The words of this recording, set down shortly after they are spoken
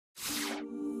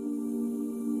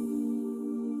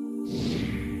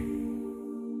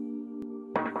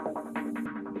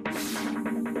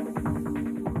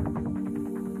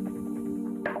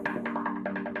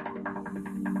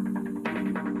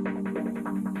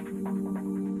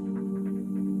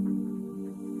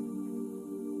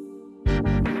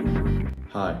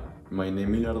Hi, my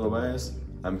name is Leonardo Baez,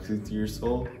 I'm 16 years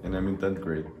old and I'm in 10th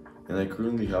grade, and I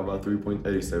currently have a 3.87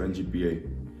 GPA.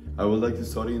 I would like to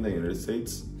study in the United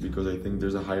States because I think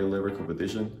there's a higher level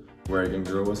competition where I can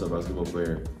grow as a basketball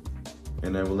player.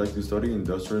 And I would like to study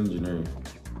industrial engineering.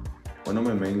 One of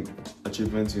my main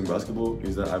achievements in basketball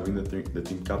is that I've been the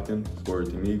team captain for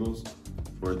Team Eagles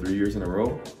for 3 years in a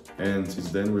row, and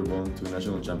since then we've won 2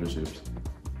 national championships.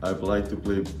 I would like to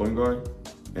play point guard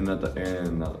and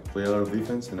play a lot of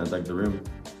defense and attack the rim.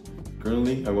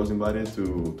 Currently, I was invited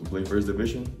to play First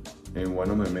Division, and one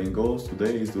of my main goals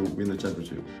today is to win the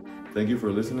championship. Thank you for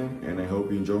listening, and I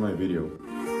hope you enjoy my video.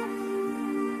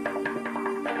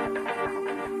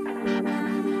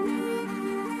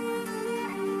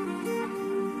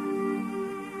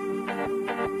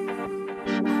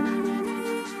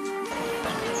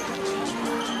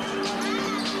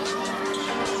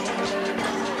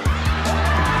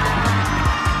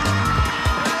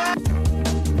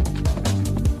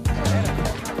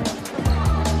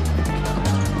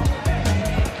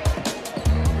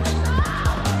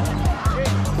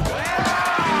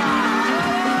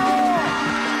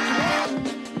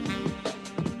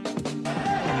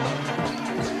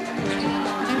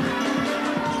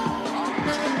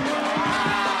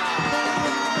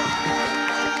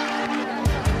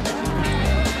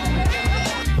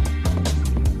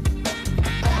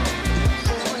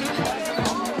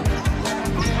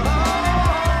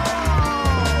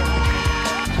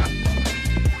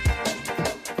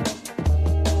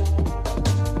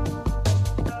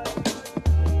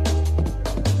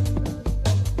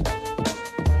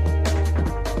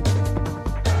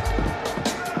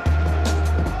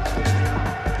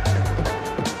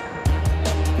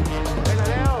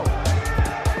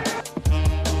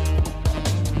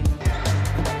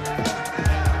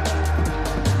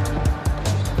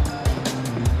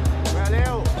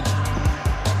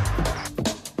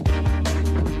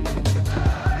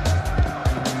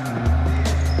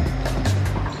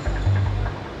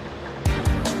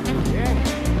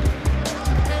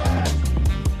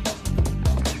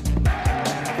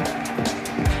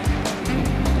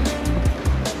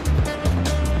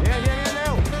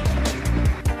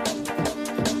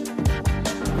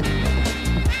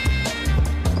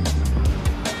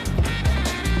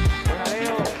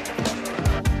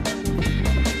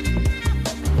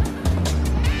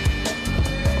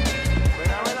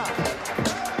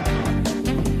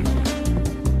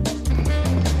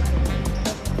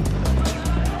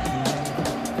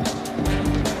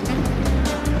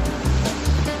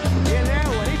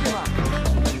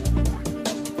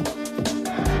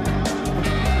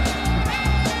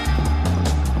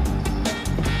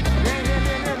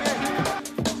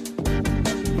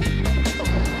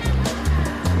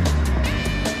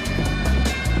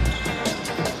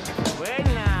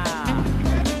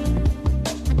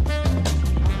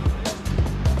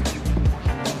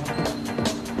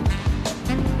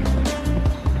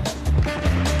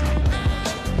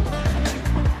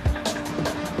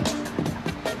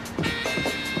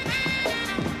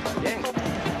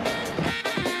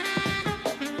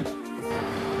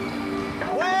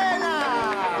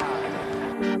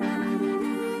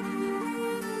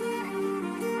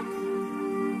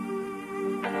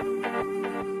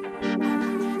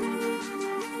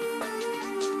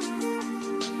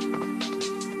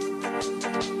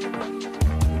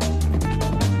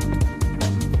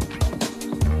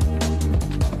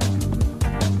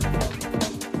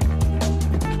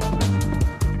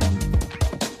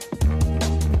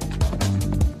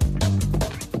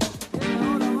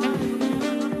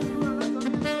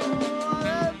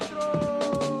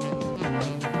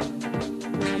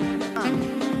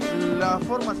 La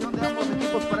formación de ambos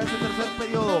equipos para este tercer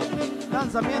periodo.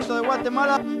 Lanzamiento de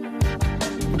Guatemala.